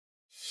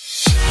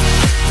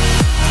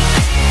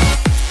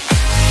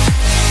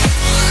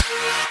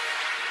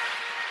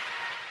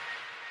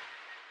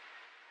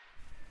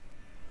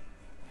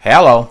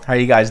Hello, how are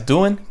you guys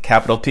doing?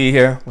 Capital P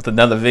here with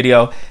another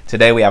video.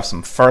 Today we have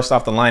some first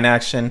off the line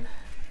action.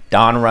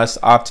 Donruss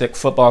Optic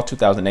Football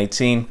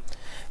 2018.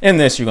 In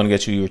this, you're going to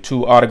get your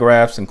 2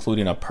 autographs,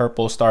 including a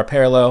purple star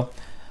parallel.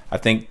 I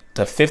think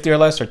to 50 or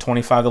less or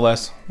 25 or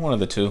less, one of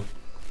the two.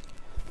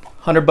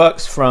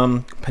 $100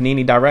 from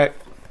Panini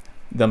Direct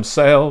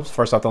themselves.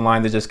 First off the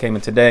line, they just came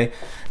in today.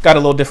 Got a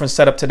little different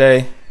setup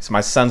today. It's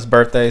my son's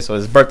birthday, so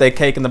his birthday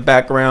cake in the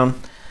background.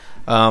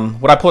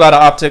 What I pulled out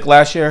of Optic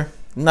last year,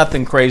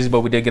 nothing crazy, but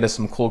we did get us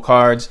some cool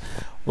cards.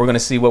 We're going to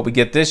see what we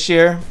get this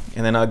year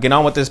and then get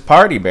on with this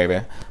party,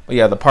 baby. But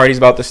yeah, the party's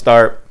about to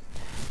start.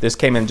 This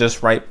came in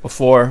just right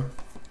before,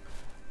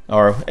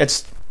 or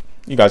it's,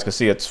 you guys can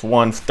see it's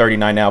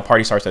 1:39 now.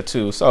 Party starts at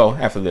 2. So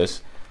after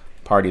this,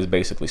 party is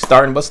basically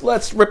starting. But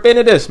let's rip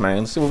into this,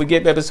 man. See what we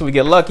get, baby. See if we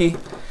get lucky.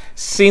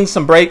 Seen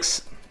some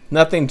breaks.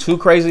 Nothing too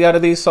crazy out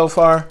of these so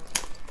far.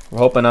 We're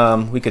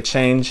hoping we could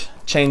change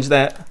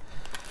that.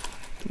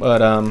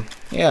 But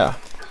yeah.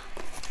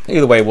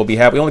 Either way, we'll be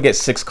happy. We only get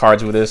 6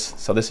 cards with this,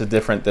 so this is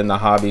different than the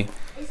hobby.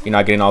 You're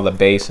not getting all the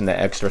base and the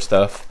extra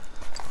stuff.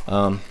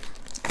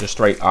 Just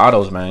straight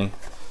autos, man.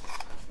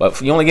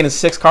 But you're only getting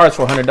 6 cards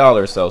for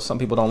 $100, so some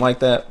people don't like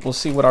that. We'll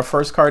see what our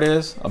first card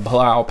is. A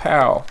Blau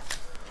Powell.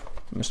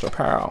 Mr.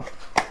 Powell.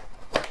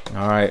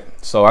 All right,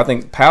 so I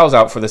think Powell's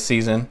out for the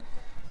season.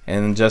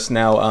 And just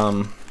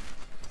now,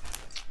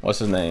 what's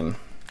his name?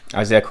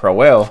 Isaiah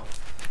Crowell.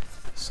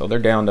 So they're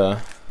down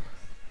to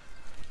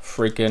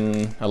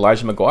freaking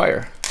Elijah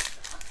McGuire.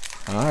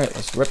 All right,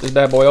 let's rip this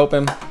bad boy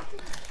open.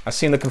 I've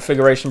seen the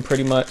configuration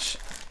pretty much.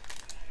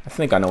 I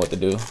think I know what to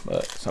do,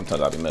 but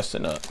sometimes I'll be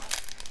messing up.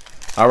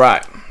 All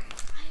right,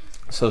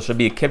 so it should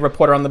be a kid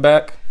reporter on the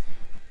back.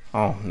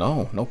 Oh,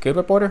 no kid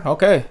reporter?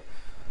 Okay,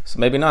 so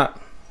maybe not.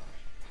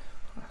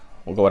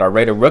 We'll go with our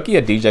rated rookie,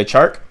 a DJ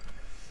Chark.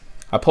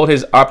 I pulled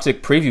his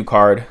Optic preview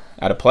card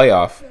at a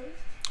playoff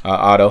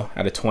auto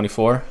at a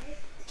 24.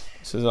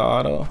 This is an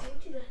auto.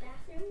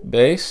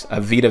 Base, a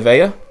Vita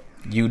Vea,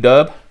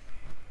 UW.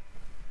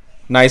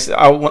 Nice.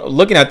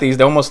 Looking at these,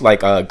 they're almost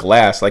like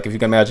glass. Like if you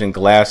can imagine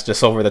glass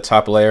just over the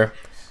top layer.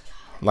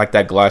 Like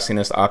that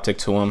glossiness Optic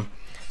to them.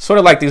 Sort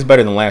of like these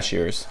better than last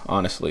year's,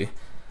 honestly.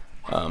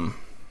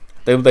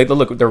 They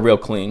look, they're real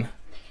clean.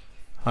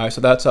 All right,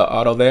 so that's an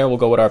auto there. We'll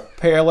go with our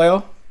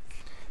parallel.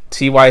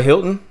 T.Y.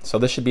 Hilton. So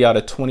this should be out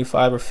of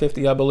 25 or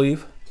 50, I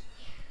believe.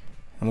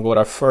 And we'll go with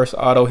our first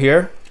auto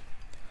here.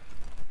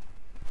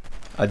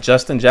 A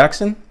Justin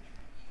Jackson.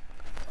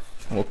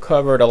 We'll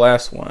cover the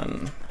last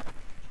one.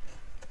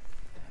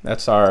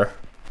 That's our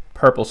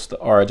purple star,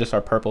 or just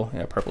our purple,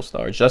 yeah, purple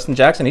star. Justin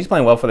Jackson, he's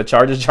playing well for the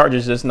Chargers.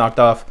 Chargers just knocked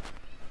off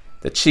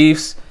the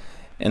Chiefs,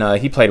 and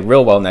he played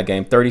real well in that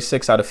game.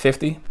 36 out of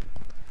 50.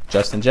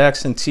 Justin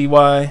Jackson,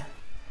 T.Y.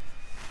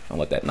 Don't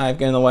let that knife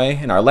get in the way.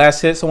 And our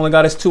last hit, so only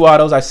got us 2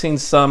 autos. I've seen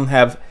some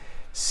have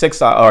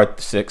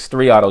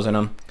 3 autos in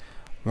them.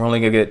 We're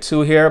only gonna get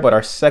 2 here, but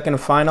our second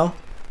and final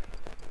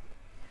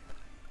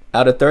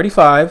out of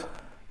 35.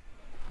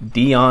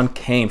 Dion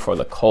Kane for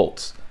the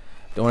Colts.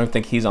 Don't even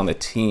think he's on the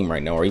team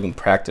right now or even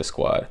practice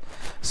squad.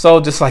 So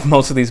just like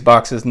most of these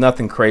boxes,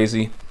 nothing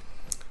crazy.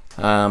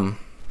 11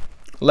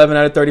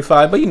 out of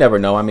 35, but you never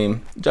know. I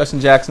mean,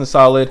 Justin Jackson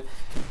solid,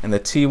 and the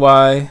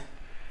TY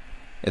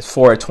is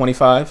 4 at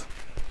 25.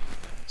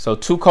 So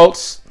 2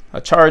 Colts,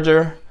 a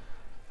Charger,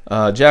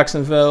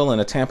 Jacksonville, and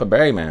a Tampa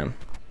Bay, man.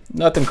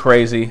 Nothing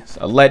crazy. It's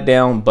a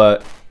letdown,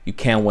 but you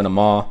can win them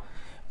all.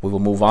 We will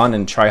move on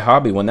and try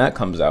hobby when that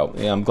comes out.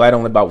 Yeah, I'm glad I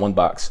only bought 1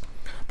 box.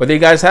 But there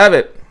you guys have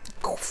it.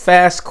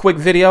 Fast, quick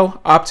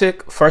video.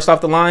 Optic, first off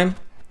the line.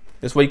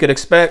 This is what you could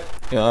expect.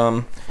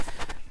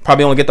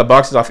 Probably only get the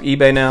boxes off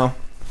eBay now.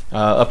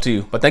 Up to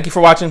you. But thank you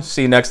for watching.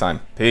 See you next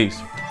time. Peace.